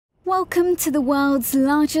Welcome to the world's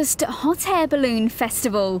largest hot air balloon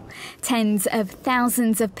festival. Tens of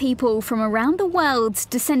thousands of people from around the world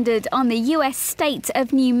descended on the US state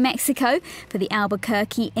of New Mexico for the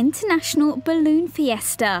Albuquerque International Balloon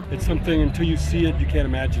Fiesta. It's something, until you see it, you can't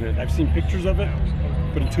imagine it. I've seen pictures of it,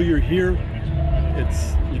 but until you're here,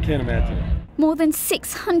 you can't imagine it. More than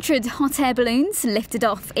 600 hot air balloons lifted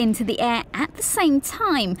off into the air at the same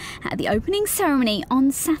time at the opening ceremony on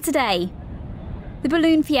Saturday. The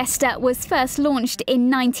Balloon Fiesta was first launched in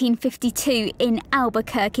 1952 in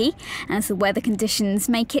Albuquerque, as the weather conditions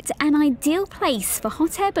make it an ideal place for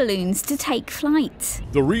hot air balloons to take flight.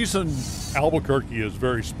 The reason Albuquerque is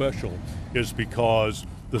very special is because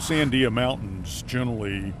the Sandia Mountains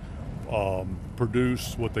generally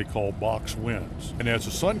produce what they call box winds. And as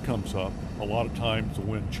the sun comes up, a lot of times the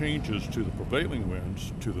wind changes to the prevailing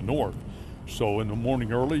winds to the north. So in the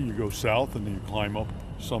morning early, you go south and then you climb up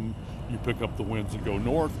some, you pick up the winds and go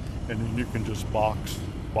north, and then you can just box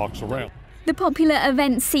around. The popular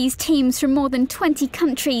event sees teams from more than 20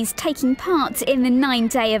 countries taking part in the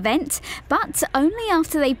 9-day event, but only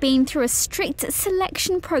after they've been through a strict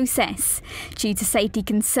selection process. Due to safety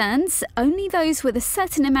concerns, only those with a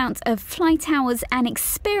certain amount of flight hours and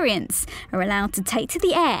experience are allowed to take to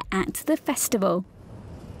the air at the festival.